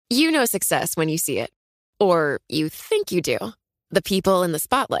You know success when you see it. Or you think you do. The people in the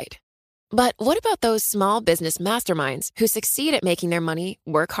spotlight. But what about those small business masterminds who succeed at making their money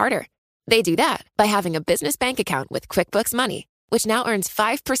work harder? They do that by having a business bank account with QuickBooks Money, which now earns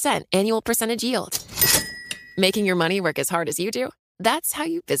 5% annual percentage yield. Making your money work as hard as you do? That's how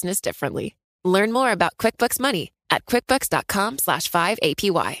you business differently. Learn more about QuickBooks Money at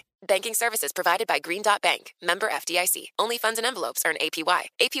quickbooks.com/5APY. Banking services provided by Green Dot Bank. Member FDIC. Only funds and envelopes earn APY.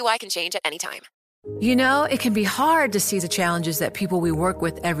 APY can change at any time. You know, it can be hard to see the challenges that people we work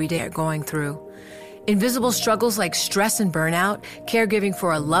with every day are going through. Invisible struggles like stress and burnout, caregiving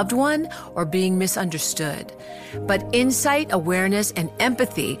for a loved one, or being misunderstood. But insight, awareness, and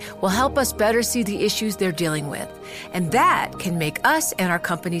empathy will help us better see the issues they're dealing with. And that can make us and our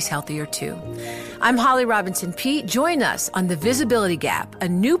companies healthier too. I'm Holly Robinson Peete. Join us on The Visibility Gap, a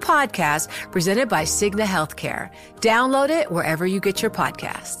new podcast presented by Cigna Healthcare. Download it wherever you get your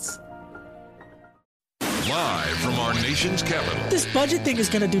podcasts. Live from our nation's capital. This budget thing is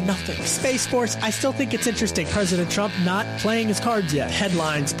going to do nothing. Space Force, I still think it's interesting. President Trump not playing his cards yet.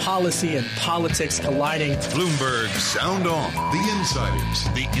 Headlines, policy, and politics colliding. Bloomberg Sound On. The insiders,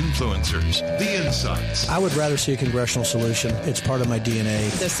 the influencers, the insights. I would rather see a congressional solution. It's part of my DNA.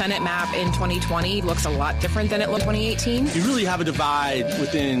 The Senate map in 2020 looks a lot different than it looked in 2018. You really have a divide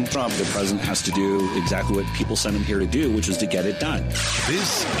within Trump. The president has to do exactly what people sent him here to do, which is to get it done.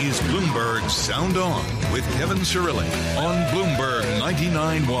 This is Bloomberg Sound On with Kevin Cirilli on Bloomberg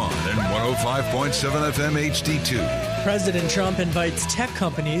 99.1 and 105.7 FM HD2. President Trump invites tech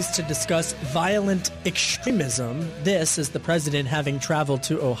companies to discuss violent extremism. This is the president having traveled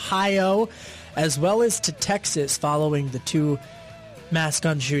to Ohio as well as to Texas following the two mass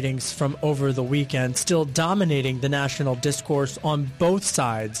gun shootings from over the weekend, still dominating the national discourse on both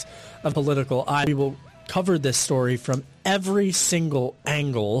sides of political aisle. We will cover this story from every single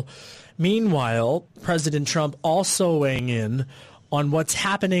angle. Meanwhile, President Trump also weighing in on what's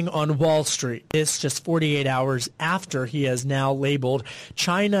happening on Wall Street. This just 48 hours after he has now labeled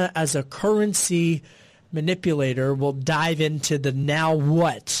China as a currency manipulator. We'll dive into the now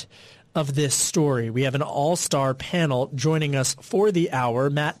what of this story. We have an all-star panel joining us for the hour.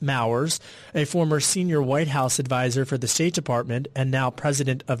 Matt Mowers, a former senior White House advisor for the State Department and now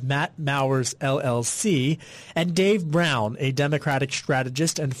president of Matt Mowers LLC, and Dave Brown, a Democratic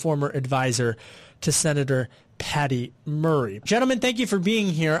strategist and former advisor to Senator Patty Murray. Gentlemen, thank you for being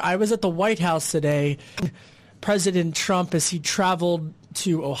here. I was at the White House today. President Trump, as he traveled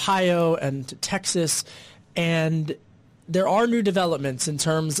to Ohio and to Texas, and there are new developments in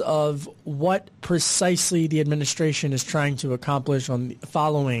terms of what precisely the administration is trying to accomplish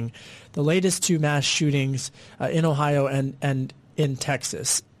following the latest two mass shootings in Ohio and in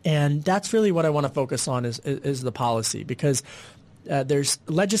Texas. And that's really what I want to focus on is the policy, because there's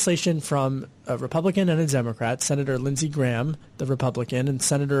legislation from a Republican and a Democrat, Senator Lindsey Graham, the Republican, and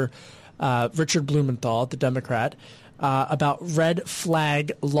Senator Richard Blumenthal, the Democrat, about red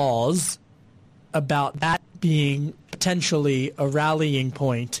flag laws, about that being potentially a rallying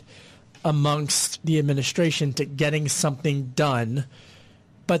point amongst the administration to getting something done.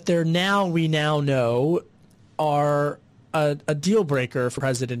 But we now know are a deal breaker for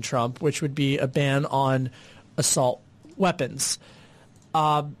President Trump, which would be a ban on assault weapons.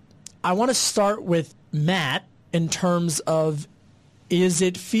 I want to start with Matt in terms of, is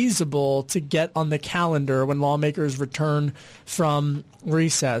it feasible to get on the calendar when lawmakers return from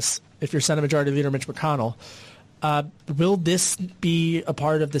recess, if you're Senate Majority Leader Mitch McConnell? Will this be a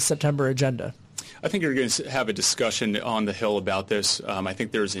part of the September agenda? I think you're going to have a discussion on the Hill about this. I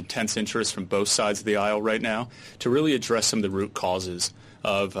think there's intense interest from both sides of the aisle right now to really address some of the root causes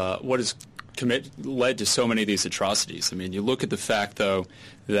of what has led to so many of these atrocities. I mean, you look at the fact, though,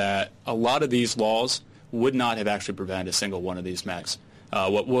 that a lot of these laws would not have actually prevented a single one of these MAGs.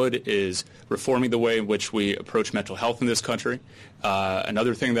 What would is reforming the way in which we approach mental health in this country.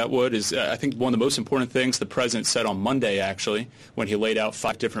 Another thing that would is, I think one of the most important things the president said on Monday, actually, when he laid out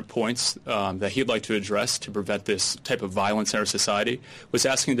 5 different points that he'd like to address to prevent this type of violence in our society, was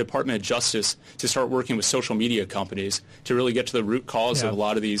asking the Department of Justice to start working with social media companies to really get to the root cause of a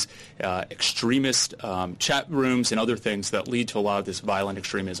lot of these extremist chat rooms and other things that lead to a lot of this violent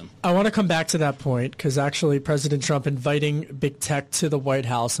extremism. I want to come back to that point because actually President Trump inviting big tech to the White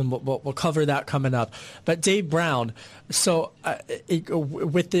House, and we'll cover that coming up. But Dave Brown, so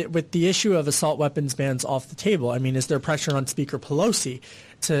with the issue of assault weapons bans off the table, I mean, is there pressure on Speaker Pelosi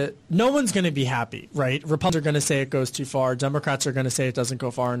no one's going to be happy, right? Republicans are going to say it goes too far. Democrats are going to say it doesn't go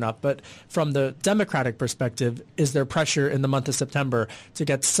far enough. But from the Democratic perspective, is there pressure in the month of September to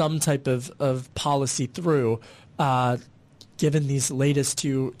get some type of policy through given these latest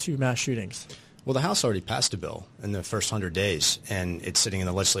two mass shootings? Well, the House already passed a bill in the first 100 days, and it's sitting in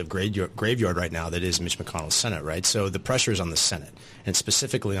the legislative graveyard right now that is Mitch McConnell's Senate, right? So the pressure is on the Senate, and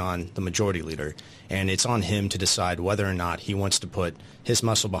specifically on the majority leader, and it's on him to decide whether or not he wants to put his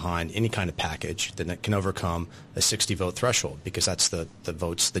muscle behind any kind of package that can overcome a 60-vote threshold, because that's the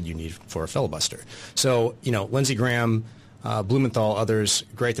votes that you need for a filibuster. So, Lindsey Graham, Blumenthal, others,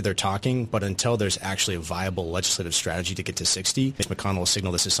 great that they're talking, but until there's actually a viable legislative strategy to get to 60, Mitch McConnell will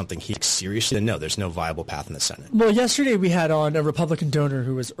signal this is something he takes seriously. And no, there's no viable path in the Senate. Well, yesterday we had on a Republican donor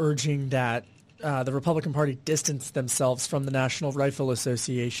who was urging that the Republican Party distance themselves from the National Rifle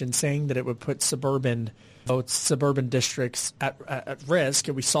Association, saying that it would put suburban districts at risk.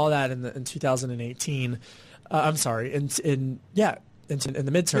 And we saw that in 2018. I'm sorry, in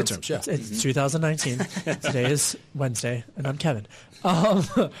the midterms. Yeah. It's 2019. Today is Wednesday, and I'm Kevin.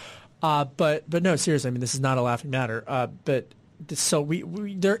 But no, seriously, I mean, this is not a laughing matter. So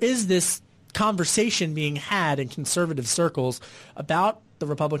there is this conversation being had in conservative circles about the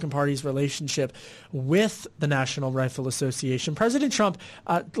Republican Party's relationship with the National Rifle Association. President Trump,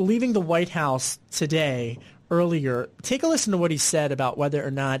 leaving the White House today, earlier, take a listen to what he said about whether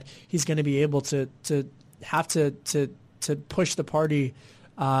or not he's going to be able to have to push the party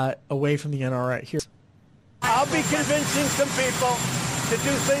away from the NRA. Here, I'll be convincing some people to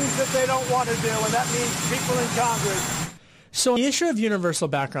do things that they don't want to do, and that means people in Congress. So the issue of universal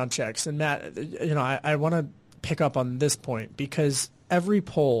background checks, and Matt, I want to pick up on this point because every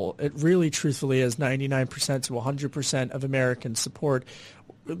poll, it really truthfully is 99% to 100% of Americans support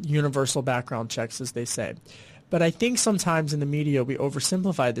universal background checks, as they say. But I think sometimes in the media we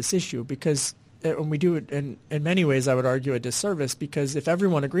oversimplify this issue because when we do it in many ways, I would argue a disservice, because if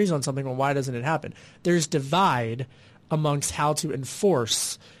everyone agrees on something, well, why doesn't it happen? There's divide amongst how to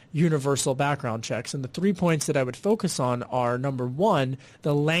enforce universal background checks. And the 3 points that I would focus on are, number one,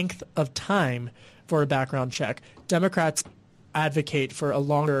 the length of time for a background check. Democrats advocate for a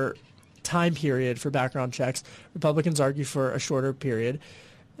longer time period for background checks. Republicans argue for a shorter period.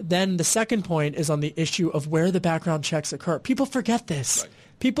 Then the second point is on the issue of where the background checks occur. People forget this. Right.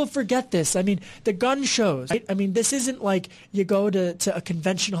 People forget this. I mean, the gun shows, right? I mean, this isn't like you go to a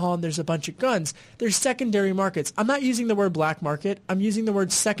convention hall and there's a bunch of guns. There's secondary markets. I'm not using the word black market. I'm using the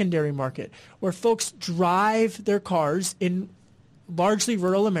word secondary market, where folks drive their cars in largely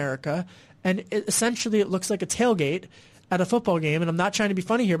rural America, and essentially it looks like a tailgate at a football game. And I'm not trying to be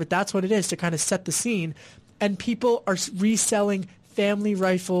funny here, but that's what it is to kind of set the scene. And people are reselling family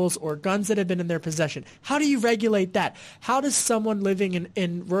rifles or guns that have been in their possession. How do you regulate that? How does someone living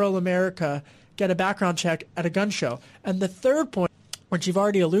in rural America get a background check at a gun show? And the third point, which you've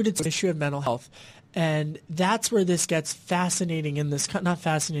already alluded to, the issue of mental health. And that's where this gets fascinating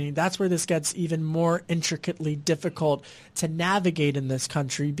that's where this gets even more intricately difficult to navigate in this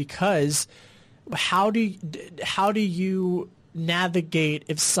country, because how do you navigate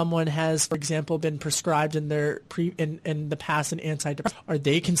if someone has, for example, been prescribed in the past an antidepressant? Are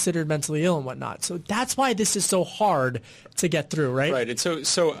they considered mentally ill and whatnot? So that's why this is so hard to get through, right? Right. And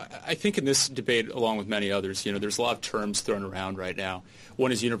so I think in this debate, along with many others, there's a lot of terms thrown around right now.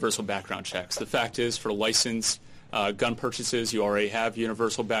 One is universal background checks. The fact is, for licensed gun purchases, you already have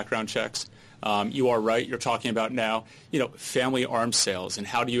universal background checks. You are right. You're talking about now, family arms sales, and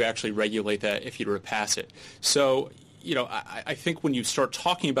how do you actually regulate that if you were to pass it? So, I think when you start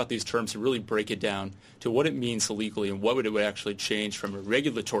talking about these terms and really break it down to what it means legally and what it would actually change from a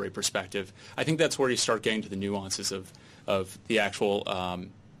regulatory perspective, I think that's where you start getting to the nuances of the actual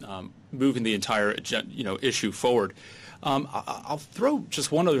moving the entire issue forward. I'll throw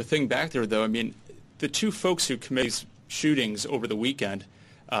just one other thing back there, though. I mean, the two folks who committed these shootings over the weekend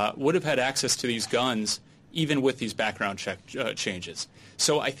would have had access to these guns even with these background check changes.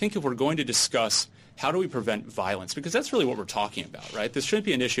 So I think if we're going to discuss how do we prevent violence, because that's really what we're talking about, right? This shouldn't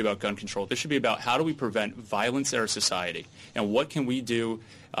be an issue about gun control. This should be about how do we prevent violence in our society, and what can we do,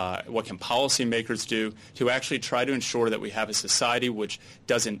 what can policymakers do to actually try to ensure that we have a society which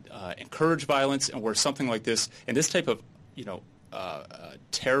doesn't encourage violence, and where something like this and this type of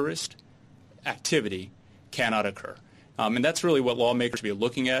terrorist activity cannot occur. And that's really what lawmakers should be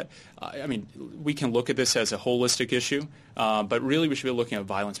looking at. I mean, we can look at this as a holistic issue, but really we should be looking at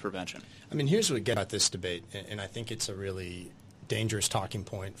violence prevention. I mean, here's what we get about this debate, and I think it's a really dangerous talking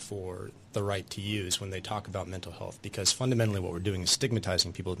point for the right to use when they talk about mental health, because fundamentally what we're doing is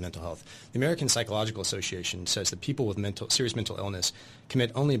stigmatizing people with mental health. The American Psychological Association says that people with serious mental illness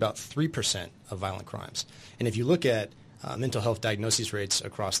commit only about 3% of violent crimes. And if you look at mental health diagnosis rates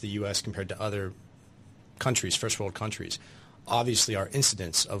across the U.S. compared to other countries, first world countries, obviously our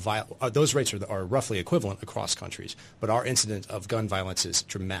incidence of those rates are roughly equivalent across countries, but our incidence of gun violence is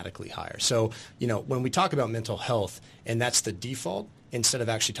dramatically higher. So, when we talk about mental health, and that's the default, instead of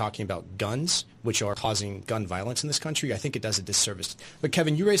actually talking about guns, which are causing gun violence in this country, I think it does a disservice. But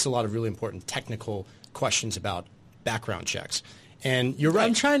Kevin, you raised a lot of really important technical questions about background checks. And you're right.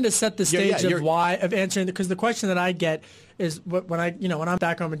 I'm trying to set the stage of answering, because the question that I get is when I'm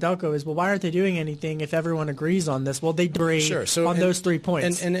back home in Delco is, well, why aren't they doing anything if everyone agrees on this? Well, they agree on those 3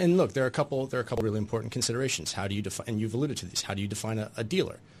 points. And look, there are a couple really important considerations. How do you define? And you've alluded to these. How do you define a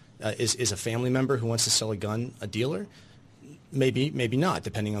dealer? Is a family member who wants to sell a gun a dealer? Maybe not,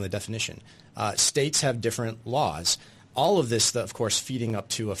 depending on the definition. States have different laws. All of this, of course, feeding up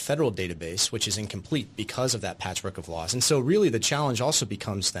to a federal database, which is incomplete because of that patchwork of laws. And so really the challenge also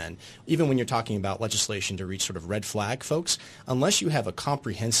becomes then, even when you're talking about legislation to reach sort of red flag folks, unless you have a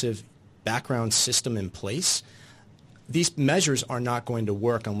comprehensive background system in place, these measures are not going to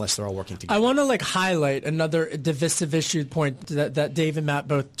work unless they're all working together. I want to highlight another divisive issue point that Dave and Matt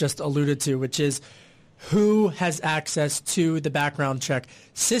both just alluded to, which is who has access to the background check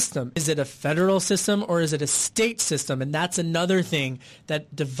system. Is it a federal system or is it a state system? And that's another thing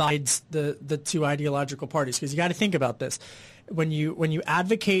that divides the two ideological parties, because you got to think about this. When you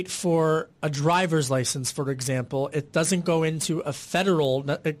advocate for a driver's license, for example, it doesn't go into a federal,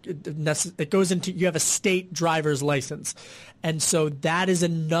 it goes into, you have a state driver's license. And so that is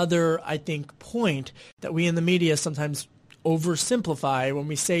another, I think, point that we in the media sometimes oversimplify when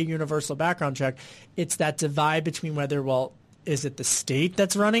we say universal background check. It's that divide between whether, well, is it the state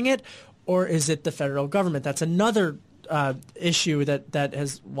that's running it or is it the federal government? That's another issue that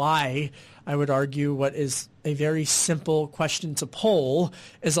has why I would argue what is a very simple question to poll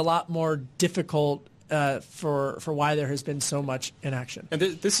is a lot more difficult for why there has been so much inaction. And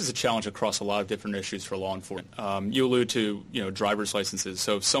this is a challenge across a lot of different issues for law enforcement. You allude to driver's licenses.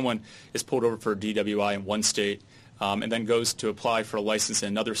 So if someone is pulled over for a DWI in one state and then goes to apply for a license in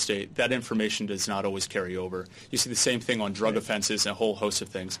another state, that information does not always carry over. You see the same thing on drug offenses and a whole host of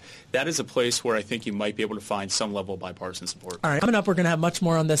things. That is a place where I think you might be able to find some level of bipartisan support. All right, coming up, we're going to have much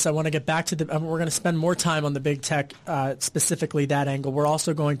more on this. I want to get back to we're going to spend more time on the big tech, specifically that angle. We're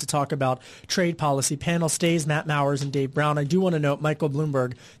also going to talk about trade policy. Panel stays Matt Mowers and Dave Brown. I do want to note Michael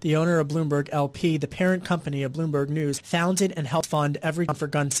Bloomberg, the owner of Bloomberg LP, the parent company of Bloomberg News, founded and helped fund Everytown for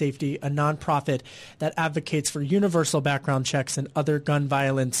Gun Safety, a nonprofit that advocates for universal background checks and other gun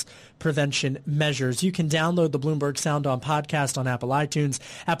violence prevention measures. You can download the Bloomberg Sound On podcast on Apple iTunes,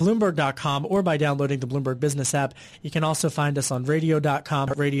 at Bloomberg.com, or by downloading the Bloomberg Business app. You can also find us on Radio.com,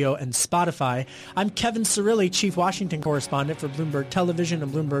 Radio, and Spotify. I'm Kevin Cirilli, Chief Washington Correspondent for Bloomberg Television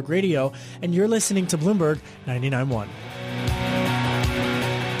and Bloomberg Radio, and you're listening to Bloomberg 99.1.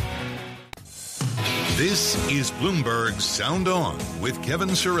 This is Bloomberg Sound On with Kevin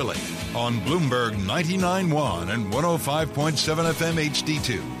Cirilli on Bloomberg 99.1 and 105.7 FM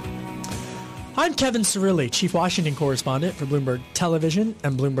HD2. I'm Kevin Cirilli, Chief Washington Correspondent for Bloomberg Television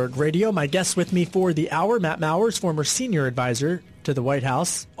and Bloomberg Radio. My guest with me for the hour, Matt Mowers, former senior advisor to the White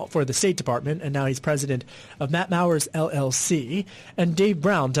House for the State Department, and now he's president of Matt Mowers, LLC, and Dave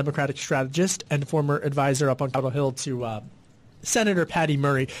Brown, Democratic strategist and former advisor up on Capitol Hill to Senator Patty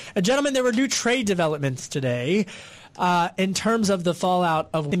Murray. Gentlemen, there were new trade developments today in terms of the fallout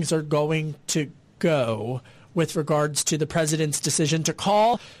of things are going to go with regards to the president's decision to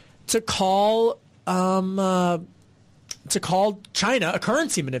call China a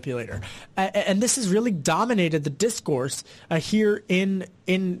currency manipulator, and this has really dominated the discourse here in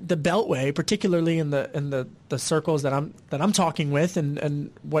the Beltway, particularly in the circles that I'm talking with,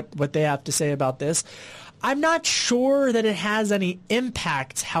 and what they have to say about this. I'm not sure that it has any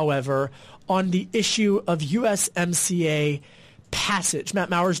impact, however, on the issue of USMCA passage. Matt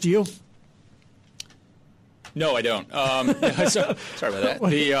Mowers, do you? No, I don't. Sorry about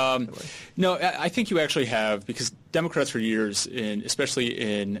that. No, I think you actually have, because Democrats for years, especially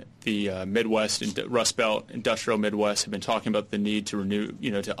in the Midwest and Rust Belt, industrial Midwest, have been talking about the need to renew,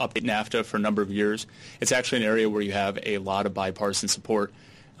 to update NAFTA for a number of years. It's actually an area where you have a lot of bipartisan support.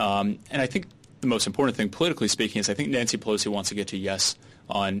 And I think the most important thing, politically speaking, is I think Nancy Pelosi wants to get to yes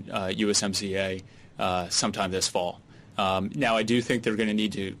on USMCA sometime this fall. Now, I do think they're going to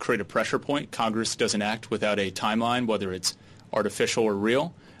need to create a pressure point. Congress doesn't act without a timeline, whether it's artificial or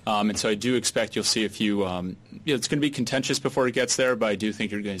real. And so I do expect you'll see a few it's going to be contentious before it gets there, but I do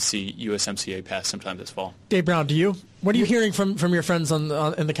think you're going to see USMCA pass sometime this fall. Dave Brown, do you? What are you hearing from your friends in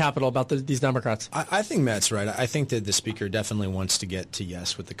the Capitol about these Democrats? I think Matt's right. I think that the Speaker definitely wants to get to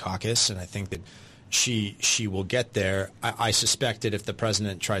yes with the caucus, and I think that she will get there. I suspect that if the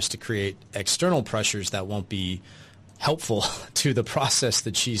President tries to create external pressures, that won't be helpful to the process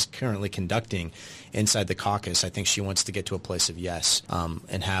that she's currently conducting inside the caucus. I think she wants to get to a place of yes,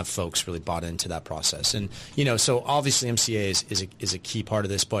 and have folks really bought into that process. And, so obviously MCA is a key part of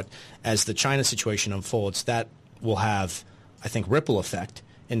this, but as the China situation unfolds, that will have, I think, ripple effect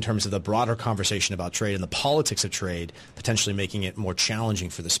in terms of the broader conversation about trade and the politics of trade, potentially making it more challenging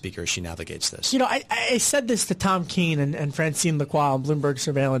for the speaker as she navigates this. I said this to Tom Keene and Francine Lacroix on Bloomberg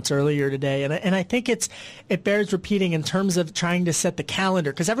Surveillance earlier today, and I think it bears repeating in terms of trying to set the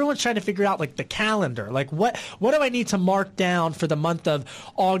calendar, because everyone's trying to figure out the calendar, what do I need to mark down for the month of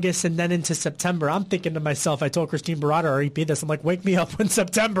August and then into September. I'm thinking to myself, I told Christine Barada, our EP, this, I'm like, wake me up when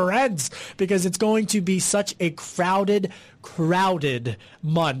September ends, because it's going to be such a crowded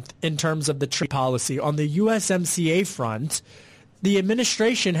month in terms of the trade policy. On the USMCA front, the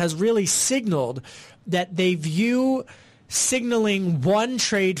administration has really signaled that they view signaling one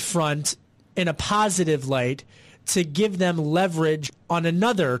trade front in a positive light to give them leverage on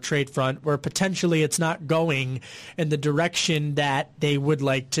another trade front where potentially it's not going in the direction that they would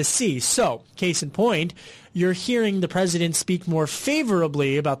like to see. So, case in point, you're hearing the president speak more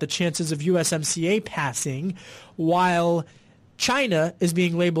favorably about the chances of USMCA passing, while China is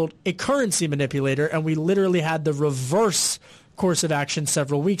being labeled a currency manipulator, and we literally had the reverse course of action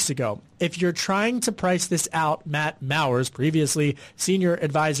several weeks ago. If you're trying to price this out, Matt Mowers, previously senior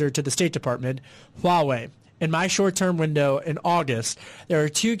advisor to the State Department, Huawei. In my short-term window in August, there are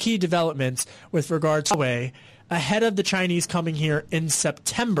two key developments with regards to Huawei ahead of the Chinese coming here in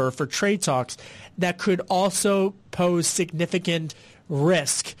September for trade talks that could also pose significant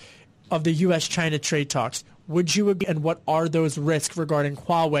risk of the U.S.-China trade talks. Would you agree, and what are those risks regarding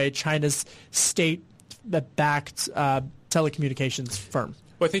Huawei, China's state-backed telecommunications firm?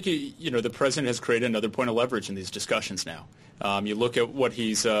 Well, I think the president has created another point of leverage in these discussions now. You look at what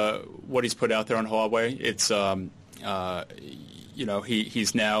he's put out there on Huawei. It's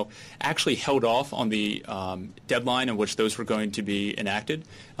he's now actually held off on the deadline in which those were going to be enacted,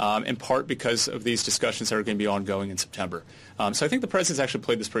 in part because of these discussions that are going to be ongoing in September. So I think the president's actually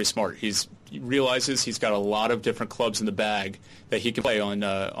played this pretty smart. He realizes he's got a lot of different clubs in the bag that he can play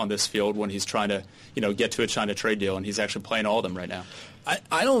on this field when he's trying to get to a China trade deal, and he's actually playing all of them right now.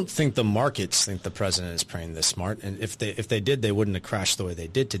 I don't think the markets think the president is playing this smart, and if they did, they wouldn't have crashed the way they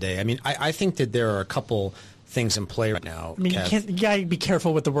did today. I mean, I think that there are a couple things in play right now. I mean, you gotta be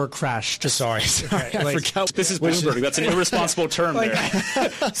careful with the word crash. Just sorry. I forgot. This is Bloomberg. That's an irresponsible term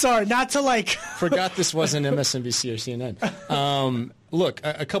there. Sorry, not to forgot this wasn't MSNBC or CNN. Look,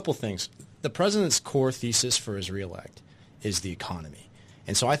 a couple things. The president's core thesis for his reelect is the economy.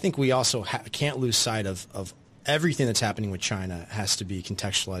 And so I think we also can't lose sight of everything that's happening with China has to be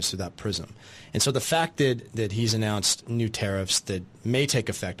contextualized through that prism. And so the fact that he's announced new tariffs that may take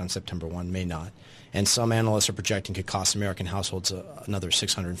effect on September 1, may not, and some analysts are projecting could cost American households another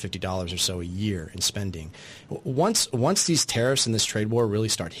 $650 or so a year in spending. Once these tariffs and this trade war really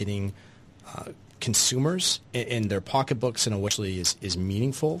start hitting consumers in their pocketbooks in a way that is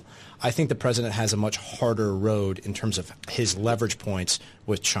meaningful, I think the president has a much harder road in terms of his leverage points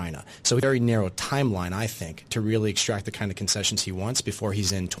with China. So a very narrow timeline, I think, to really extract the kind of concessions he wants before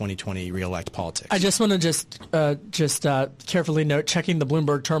he's in 2020 reelect politics. I just want to just carefully note, checking the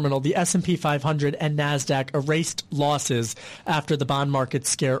Bloomberg terminal, the S&P 500 and NASDAQ erased losses after the bond market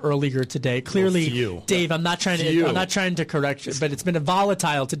scare earlier today. Clearly, Dave, I'm not trying to correct you, but it's been a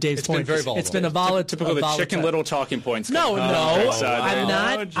volatile, to Dave's point. It's been very volatile. It's been a volatile. Typical the Chicken Little talking points. No, I'm not.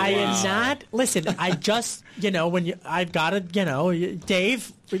 I am not. Listen, I just, I've got to,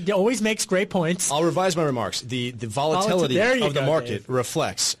 Dave always makes great points. I'll revise my remarks. The volatility of the market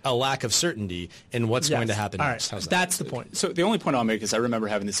reflects a lack of certainty in what's going to happen next. Right. That's the point. So the only point I'll make is I remember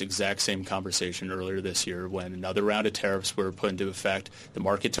having this exact same conversation earlier this year when another round of tariffs were put into effect. The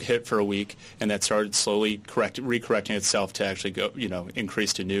market took a hit for a week, and that started slowly recorrecting itself to actually go,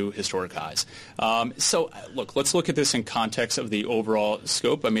 increase to new historic highs. So look, let's look at this in context of the overall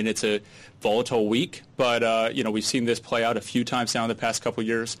scope. I mean, it's a volatile week, but we've seen this play out a few times now in the past couple of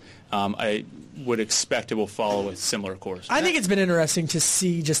years. I would expect it will follow a similar course. I think it's been interesting to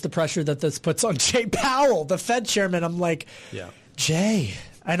see just the pressure that this puts on Jay Powell, the Fed chairman. I'm like, Jay,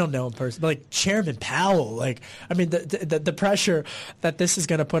 I don't know him personally, but Chairman Powell, the pressure that this is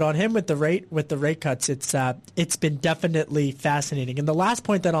going to put on him with the rate cuts, it's been definitely fascinating. And the last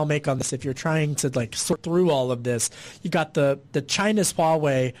point that I'll make on this, if you're trying to sort through all of this, you got the China's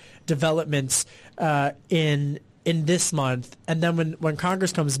Huawei developments in this month, and then when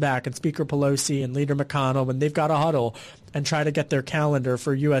Congress comes back and Speaker Pelosi and Leader McConnell, when they've got to huddle and try to get their calendar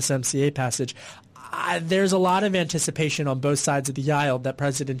for USMCA passage, there's a lot of anticipation on both sides of the aisle that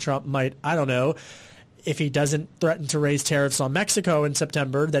President Trump might, if he doesn't threaten to raise tariffs on Mexico in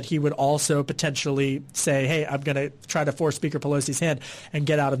September, that he would also potentially say, hey, I'm going to try to force Speaker Pelosi's hand and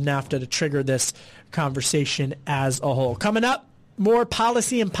get out of NAFTA to trigger this conversation as a whole. Coming up, more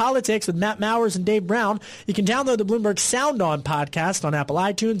policy and politics with Matt Mowers and Dave Brown. You can download the Bloomberg Sound On podcast on Apple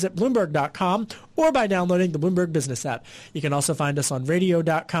iTunes at Bloomberg.com or by downloading the Bloomberg Business app. You can also find us on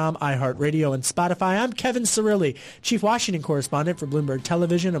Radio.com, iHeartRadio, and Spotify. I'm Kevin Cirilli, Chief Washington Correspondent for Bloomberg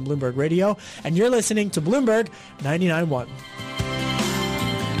Television and Bloomberg Radio, and you're listening to Bloomberg 99.1.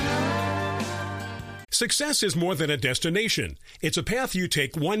 Success is more than a destination. It's a path you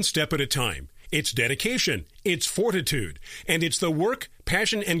take one step at a time. It's dedication, it's fortitude, and it's the work,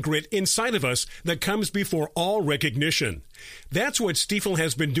 passion, and grit inside of us that comes before all recognition. That's what Stifel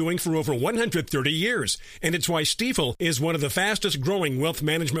has been doing for over 130 years, and it's why Stifel is one of the fastest growing wealth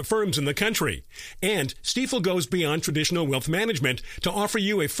management firms in the country. And Stifel goes beyond traditional wealth management to offer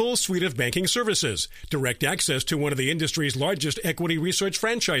you a full suite of banking services, direct access to one of the industry's largest equity research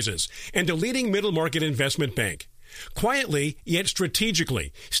franchises, and a leading middle market investment bank. Quietly, yet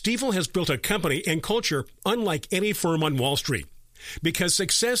strategically, Stifel has built a company and culture unlike any firm on Wall Street. Because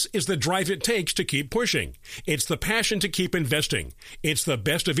success is the drive it takes to keep pushing. It's the passion to keep investing. It's the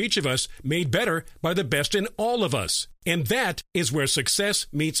best of each of us made better by the best in all of us. And that is where success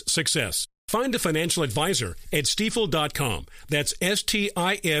meets success. Find a financial advisor at Stifel.com. That's Stifel.com.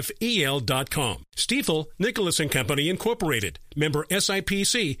 Stifel, Nicholas & Company, Incorporated. Member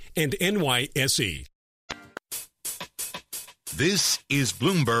SIPC and NYSE. This is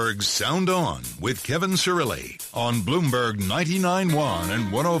Bloomberg Sound On with Kevin Cirilli on Bloomberg 99.1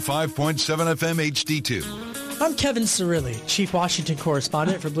 and 105.7 FM HD2. I'm Kevin Cirilli, Chief Washington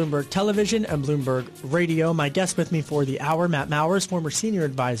Correspondent for Bloomberg Television and Bloomberg Radio. My guest with me for the hour, Matt Mowers, former Senior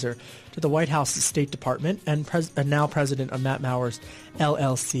Advisor to the White House State Department and now President of Matt Mowers,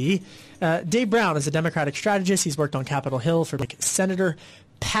 LLC. Dave Brown is a Democratic strategist. He's worked on Capitol Hill for Senator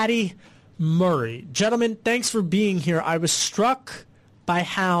Patty Murray. Gentlemen, thanks for being here. I was struck by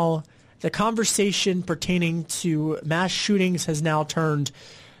how the conversation pertaining to mass shootings has now turned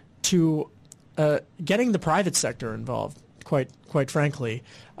to getting the private sector involved, quite frankly.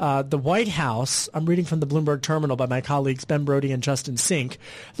 The White House, I'm reading from the Bloomberg Terminal by my colleagues Ben Brody and Justin Sink,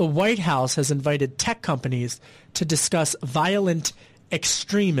 the White House has invited tech companies to discuss violent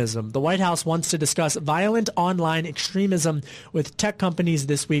extremism. The White House wants to discuss violent online extremism with tech companies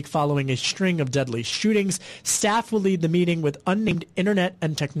this week following a string of deadly shootings. Staff will lead the meeting with unnamed internet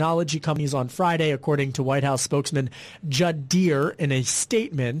and technology companies on Friday, according to White House spokesman Judd Deere in a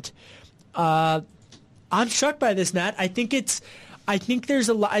statement. I'm struck by this, Matt. I think there's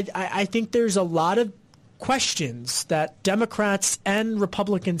a lot of questions that Democrats and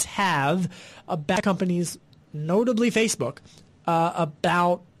Republicans have about companies, notably Facebook,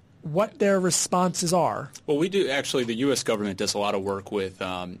 about what their responses are. Well, we do actually. The U.S. government does a lot of work with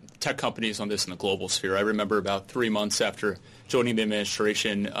tech companies on this in the global sphere. I remember about 3 months after joining the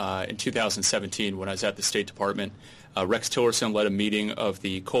administration in 2017 when I was at the State Department, Rex Tillerson led a meeting of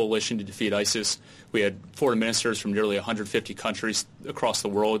the Coalition to Defeat ISIS. We had foreign ministers from nearly 150 countries across the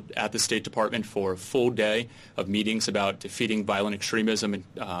world at the State Department for a full day of meetings about defeating violent extremism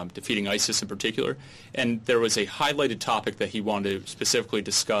and defeating ISIS in particular. And there was a highlighted topic that he wanted to specifically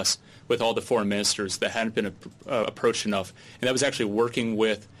discuss with all the foreign ministers that hadn't been approached enough, and that was actually working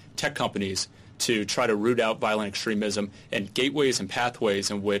with tech companies to try to root out violent extremism and gateways and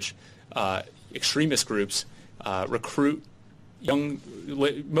pathways in which extremist groups recruit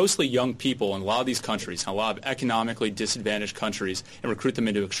mostly young people in a lot of these countries, in a lot of economically disadvantaged countries, and recruit them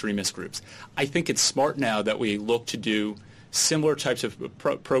into extremist groups. I think it's smart now that we look to do similar types of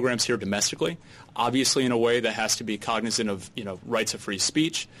programs here domestically, obviously in a way that has to be cognizant of rights of free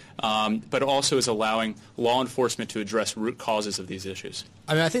speech, but also is allowing law enforcement to address root causes of these issues.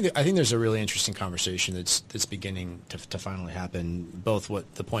 I mean, I think there's a really interesting conversation that's beginning to finally happen, both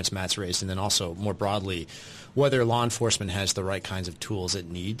what the points Matt's raised and then also more broadly whether law enforcement has the right kinds of tools it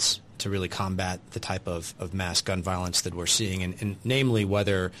needs to really combat the type of mass gun violence that we're seeing, and namely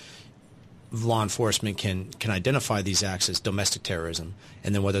whether law enforcement can identify these acts as domestic terrorism,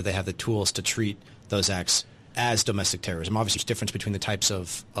 and then whether they have the tools to treat those acts as domestic terrorism. Obviously, there's a difference between the types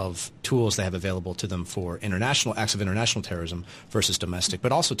of tools they have available to them for international acts of international terrorism versus domestic.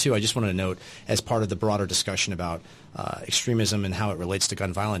 But also, too, I just wanted to note, as part of the broader discussion about extremism and how it relates to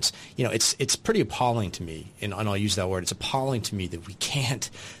gun violence, it's pretty appalling to me, and I'll use that word, it's appalling to me that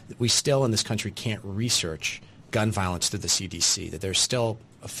we still in this country can't research gun violence through the CDC, that there's still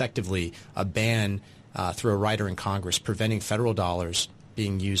effectively a ban through a rider in Congress preventing federal dollars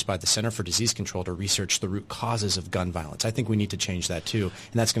being used by the Center for Disease Control to research the root causes of gun violence. I think we need to change that too,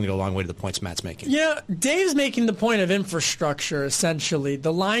 and that's going to go a long way to the points Matt's making. Yeah, Dave's making the point of infrastructure, essentially.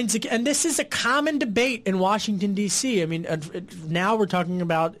 The lines, and this is a common debate in Washington, D.C. I mean, now we're talking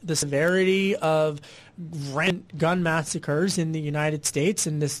about the severity of gun massacres in the United States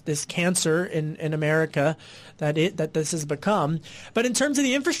and this cancer in America that this has become. But in terms of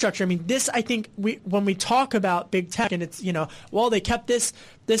the infrastructure, I mean, this, I think, when we talk about big tech and it's, they kept this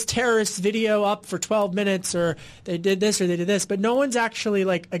terrorist video up for 12 minutes or they did this or they did this, but no one's actually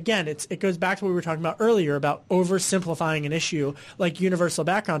again, it goes back to what we were talking about earlier about oversimplifying an issue like universal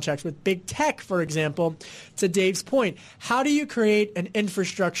background checks. With big tech, for example, to Dave's point, how do you create an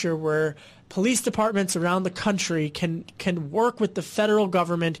infrastructure where police departments around the country can work with the federal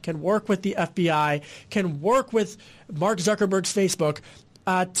government, can work with the FBI, can work with Mark Zuckerberg's Facebook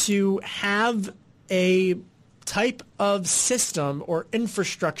to have a type of system or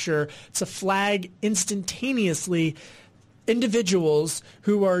infrastructure to flag instantaneously individuals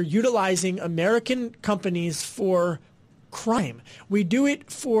who are utilizing American companies for crime. We do it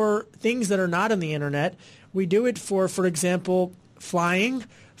for things that are not on the internet. We do it for example, flying,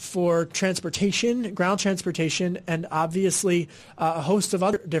 for transportation, ground transportation, and obviously a host of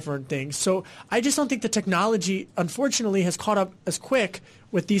other different things. So I just don't think the technology, unfortunately, has caught up as quick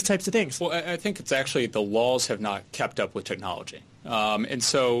with these types of things. Well, I think it's actually the laws have not kept up with technology. And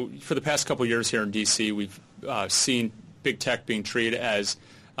so for the past couple of years here in D.C., we've seen big tech being treated as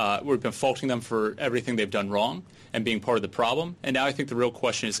we've been faulting them for everything they've done wrong and being part of the problem. And now I think the real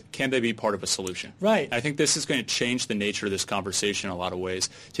question is, can they be part of a solution? Right. I think this is going to change the nature of this conversation in a lot of ways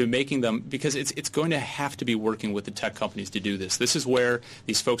to making them, because it's going to have to be working with the tech companies to do this. This is where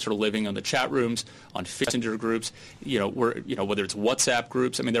these folks are living on the chat rooms, on messenger groups, whether it's WhatsApp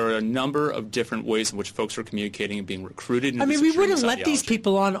groups. I mean, there are a number of different ways in which folks are communicating and being recruited. I mean, we wouldn't let these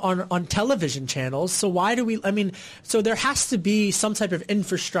people on television channels. So why do we, so there has to be some type of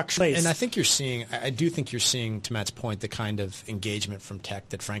infrastructure. And I think I do think you're seeing, to Matt's point, the kind of engagement from tech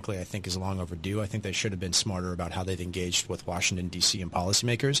that, frankly, I think is long overdue. I think they should have been smarter about how they've engaged with Washington, D.C. and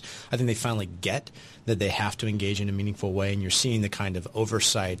policymakers. I think they finally get that they have to engage in a meaningful way, and you're seeing the kind of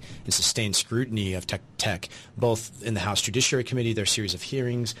oversight and sustained scrutiny of tech, both in the House Judiciary Committee, their series of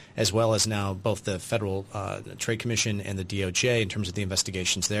hearings, as well as now both the Federal Trade Commission and the DOJ in terms of the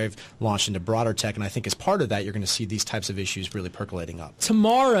investigations they've launched into broader tech. And I think as part of that, you're going to see these types of issues really percolating up.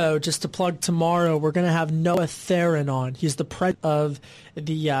 Tomorrow, just to plug tomorrow, we're going to have Noah Theron on. He's the president of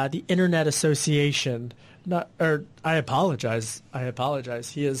the Internet Association. I apologize.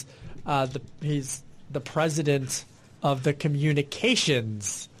 He is he's the president of the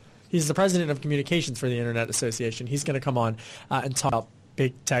communications. He's the president of communications for the Internet Association. He's going to come on and talk about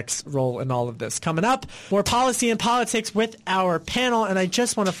big tech's role in all of this. Coming up, more policy and politics with our panel. And I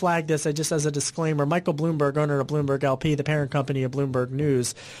just want to flag this, just as a disclaimer, Michael Bloomberg, owner of Bloomberg LP, the parent company of Bloomberg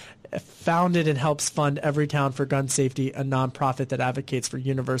News, founded and helps fund Everytown for Gun Safety, a nonprofit that advocates for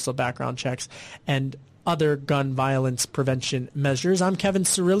universal background checks and other gun violence prevention measures. I'm Kevin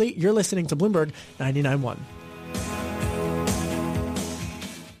Cirilli. You're listening to Bloomberg 99.1.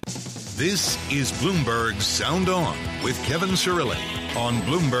 This is Bloomberg Sound On with Kevin Cirilli on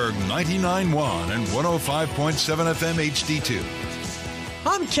Bloomberg 99.1 and 105.7 FM HD2.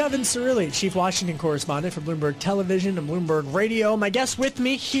 I'm Kevin Cirilli, Chief Washington Correspondent for Bloomberg Television and Bloomberg Radio. My guest with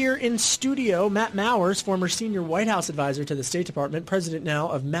me here in studio, Matt Mowers, former senior White House advisor to the State Department, president now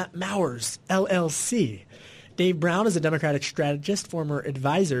of Matt Mowers, LLC. Dave Brown is a Democratic strategist, former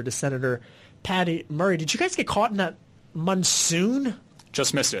advisor to Senator Patty Murray. Did you guys get caught in that monsoon?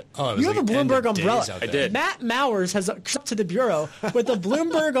 Just missed it. Oh, you have a Bloomberg umbrella. I did. Matt Mowers has come to the Bureau with a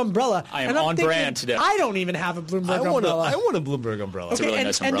Bloomberg umbrella. I am on brand today. I don't even have a Bloomberg umbrella. I want a Bloomberg umbrella. It's a really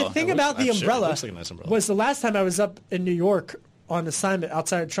nice umbrella. And the thing about the umbrella looks like a nice umbrella was the last time I was up in New York on assignment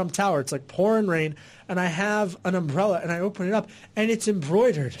outside of Trump Tower. It's like pouring rain, and I have an umbrella, and I open it up, and it's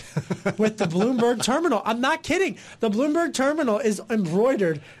embroidered with the Bloomberg terminal. I'm not kidding. The Bloomberg terminal is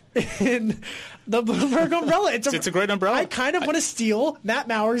embroidered in the Bloomberg umbrella. It's a great umbrella. I kind of want to steal Matt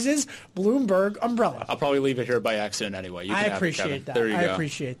Mowers' Bloomberg umbrella. I'll probably leave it here by accident anyway. You can I appreciate that. There you go. I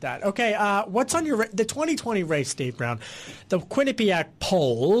appreciate that. Okay, what's on the 2020 race, Dave Brown? The Quinnipiac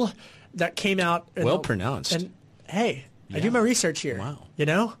poll that came out. Well pronounced. And hey, yeah. I do my research here. Wow. You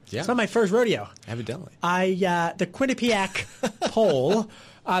know? Yeah. It's not my first rodeo. Evidently. The Quinnipiac poll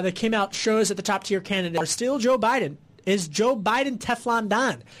that came out shows that the top tier candidates are still Joe Biden. Is Joe Biden Teflon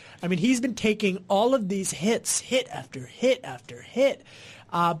Don? I mean, he's been taking all of these hits, hit after hit after hit,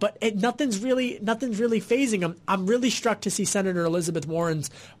 but nothing's really phasing him. I'm really struck to see Senator Elizabeth Warren's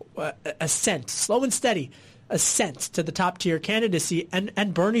ascent, slow and steady, ascent to the top tier candidacy,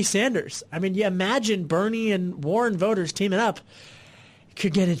 and Bernie Sanders. I mean, you imagine Bernie and Warren voters teaming up. It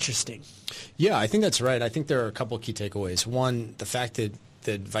could get interesting. Yeah, I think that's right. I think there are a couple of key takeaways. One, the fact that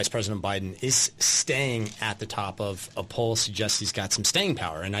Vice President Biden is staying at the top of a poll suggests he's got some staying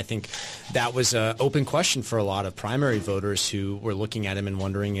power. And I think that was an open question for a lot of primary voters who were looking at him and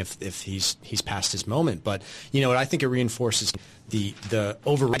wondering if he's past his moment. But, I think it reinforces the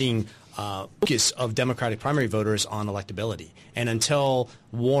overriding focus of Democratic primary voters on electability. And until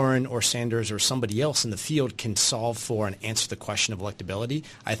Warren or Sanders or somebody else in the field can solve for and answer the question of electability,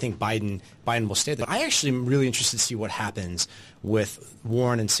 I think Biden will stay there. I actually am really interested to see what happens with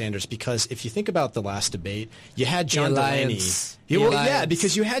Warren and Sanders, because if you think about the last debate, you had John Delaney.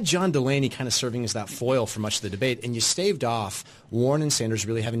 Because you had John Delaney kind of serving as that foil for much of the debate, and you staved off Warren and Sanders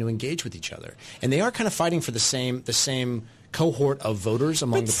really having to engage with each other. And they are kind of fighting for the same cohort of voters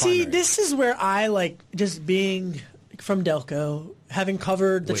among the primary. But see, this is where I like just being from Delco, having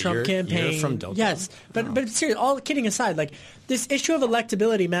covered the Trump campaign. You're from Delco? Yes. But seriously, all kidding aside, like this issue of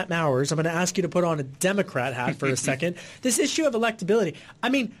electability, Matt Mowers, I'm going to ask you to put on a Democrat hat for a second. This issue of electability, I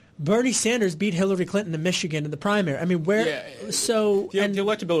mean, Bernie Sanders beat Hillary Clinton in Michigan in the primary. I mean, the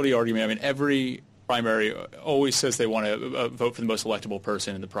electability argument, I mean, every primary always says they want to vote for the most electable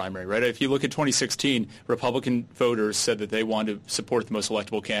person in the primary, right? If you look at 2016, Republican voters said that they wanted to support the most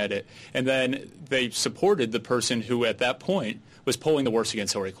electable candidate, and then they supported the person who at that point was polling the worst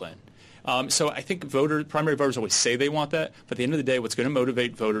against Hillary Clinton. So I think primary voters always say they want that, but at the end of the day, what's going to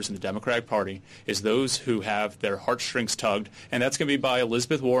motivate voters in the Democratic Party is those who have their heartstrings tugged, and that's going to be by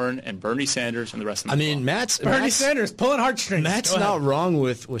Elizabeth Warren and Bernie Sanders and the rest of them. I mean, Bernie Sanders pulling heartstrings. Matt's not wrong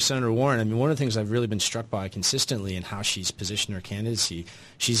with Senator Warren. I mean, one of the things I've really been struck by consistently in how she's positioned her candidacy,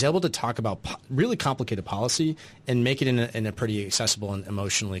 she's able to talk about really complicated policy and make it in a pretty accessible and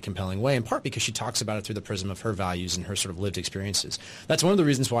emotionally compelling way, in part because she talks about it through the prism of her values and her sort of lived experiences. That's one of the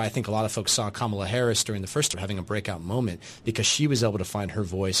reasons why I think a lot of folks saw Kamala Harris during the first term having a breakout moment, because she was able to find her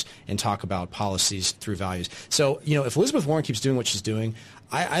voice and talk about policies through values. So, if Elizabeth Warren keeps doing what she's doing,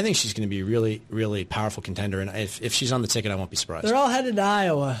 I think she's going to be a really, really powerful contender. And if she's on the ticket, I won't be surprised. They're all headed to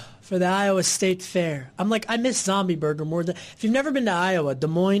Iowa for the Iowa State Fair. I'm like, I miss Zombie Burger more than... If you've never been to Iowa, Des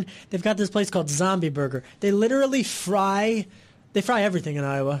Moines, they've got this place called Zombie Burger. They literally fry everything in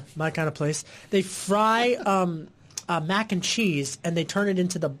Iowa, my kind of place. They fry mac and cheese, and they turn it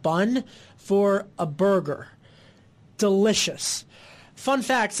into the bun for a burger. Delicious. Fun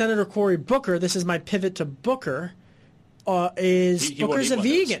fact, Senator Cory Booker, this is my pivot to Booker, Booker's a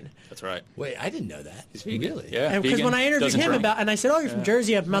vegan. That's right. Wait, I didn't know that. He's vegan. Really? Yeah. Because when I interviewed him and I said, you're from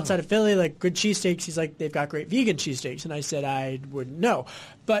Jersey, I'm outside of Philly, like good cheesesteaks. He's like, they've got great vegan cheesesteaks. And I said, I wouldn't know.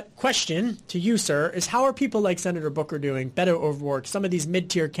 But question to you, sir, is how are people like Senator Booker doing, Beto O'Rourke, some of these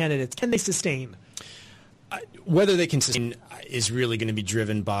mid-tier candidates? Can they sustain? Whether they can sustain is really going to be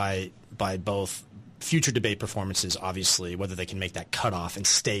driven by both future debate performances, obviously, whether they can make that cutoff and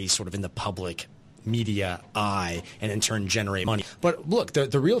stay sort of in the public media eye and in turn generate money. But look,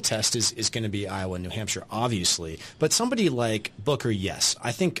 the real test is going to be Iowa and New Hampshire, obviously. But somebody like Booker, yes.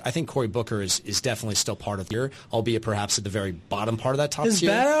 I think Cory Booker is definitely still part of the year, albeit perhaps at the very bottom part of that top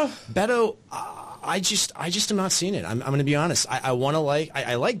tier. Beto, I just am not seeing it. I'm going to be honest. I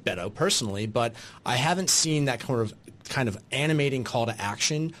like Beto personally, but I haven't seen that kind of animating call to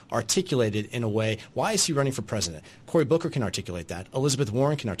action articulated in a way. Why is he running for president? Cory Booker can articulate that. Elizabeth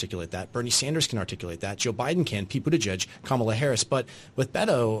Warren can articulate that. Bernie Sanders can articulate that. Joe Biden can. Pete Buttigieg, Kamala Harris. But with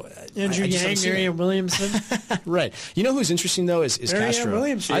Beto, Andrew Yang, Marianne Williamson. Right. You know who's interesting though is Castro.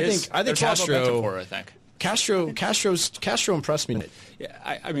 Williamson. I think Castro. Castro impressed me.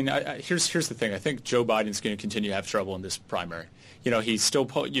 Yeah, I mean, here's the thing. I think Joe Biden's going to continue to have trouble in this primary. He's still.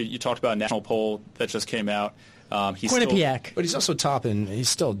 You talked about a national poll that just came out. He's Quinnipiac. But he's also top, and he's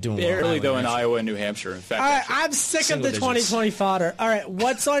still doing barely though in Iowa and New Hampshire. In fact, all right, I'm sick of the 2020 fodder. All right,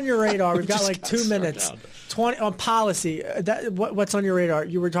 what's on your radar? We've got like 2 minutes. 20 on policy. What's on your radar?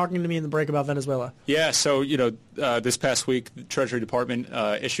 You were talking to me in the break about Venezuela. Yeah, so this past week, the Treasury Department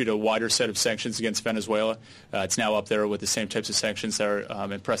issued a wider set of sanctions against Venezuela. It's now up there with the same types of sanctions that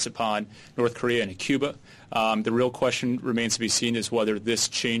are impressed upon North Korea and Cuba. The real question remains to be seen is whether this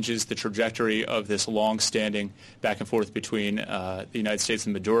changes the trajectory of this long-standing back and forth between the United States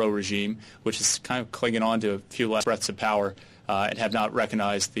and the Maduro regime, which is kind of clinging on to a few last breaths of power and have not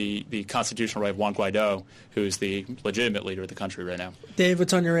recognized the constitutional right of Juan Guaido, who is the legitimate leader of the country right now. Dave,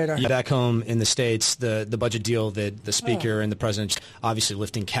 what's on your radar? Back home in the States, the budget deal that the Speaker and the President obviously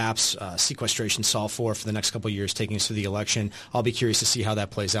lifting caps, sequestration solved for the next couple of years, taking us through the election. I'll be curious to see how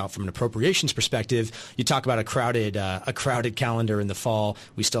that plays out from an appropriations perspective. You talk about a crowded calendar in the fall.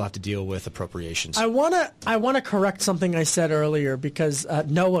 We still have to deal with appropriations. I want to correct something I said earlier because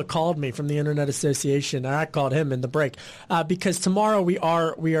Noah called me from the Internet Association. I called him in the break because tomorrow we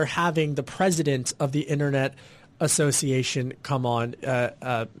are having the president of the Internet Association come on.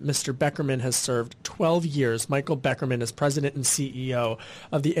 Mr. Beckerman has served 12 years. Michael Beckerman is president and CEO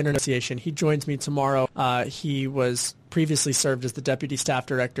of the Internet Association. He joins me tomorrow. He was previously served as the deputy staff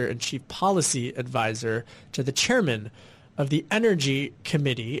director and chief policy advisor to the chairman of the Energy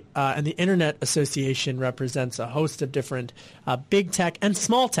Committee, and the Internet Association represents a host of different big tech and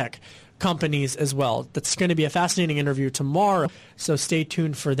small tech companies as well. That's going to be a fascinating interview tomorrow, so stay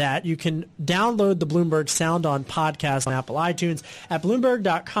tuned for that. You can download the Bloomberg Sound On podcast on Apple iTunes at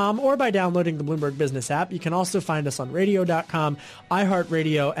Bloomberg.com or by downloading the Bloomberg Business app. You can also find us on Radio.com,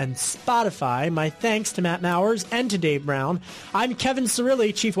 iHeartRadio, and Spotify. My thanks to Matt Mowers and to Dave Brown. I'm Kevin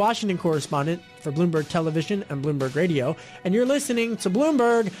Cirilli, Chief Washington Correspondent for Bloomberg Television and Bloomberg Radio, and you're listening to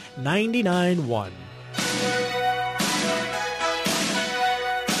Bloomberg 99.1.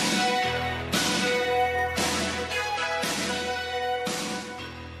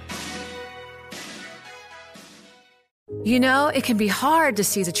 You know, it can be hard to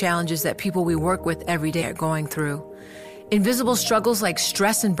see the challenges that people we work with every day are going through. Invisible struggles like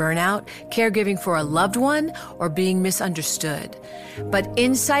stress and burnout, caregiving for a loved one, or being misunderstood. But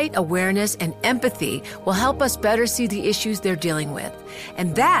insight, awareness, and empathy will help us better see the issues they're dealing with.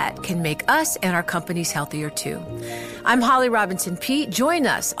 And that can make us and our companies healthier too. I'm Holly Robinson Peete. Join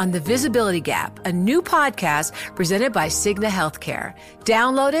us on The Visibility Gap, a new podcast presented by Cigna Healthcare.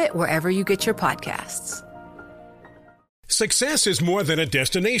 Download it wherever you get your podcasts. Success is more than a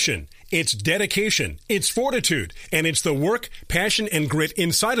destination. It's dedication, it's fortitude, and it's the work, passion, and grit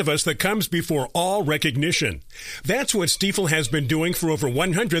inside of us that comes before all recognition. That's what Stifel has been doing for over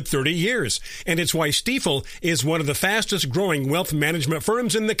 130 years, and it's why Stifel is one of the fastest growing wealth management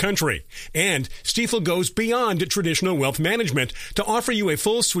firms in the country. And Stifel goes beyond traditional wealth management to offer you a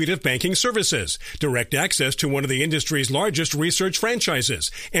full suite of banking services, direct access to one of the industry's largest research franchises,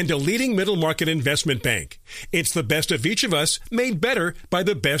 and a leading middle market investment bank. It's the best of each of us made better by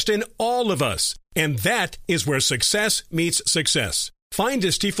the best in all of us. And that is where success meets success. Find a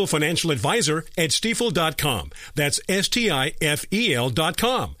Stifel financial advisor at Stifel.com. That's Stifel.com.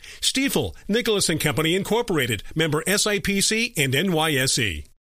 Stifel, Nicholas & Company Incorporated, member SIPC and NYSE.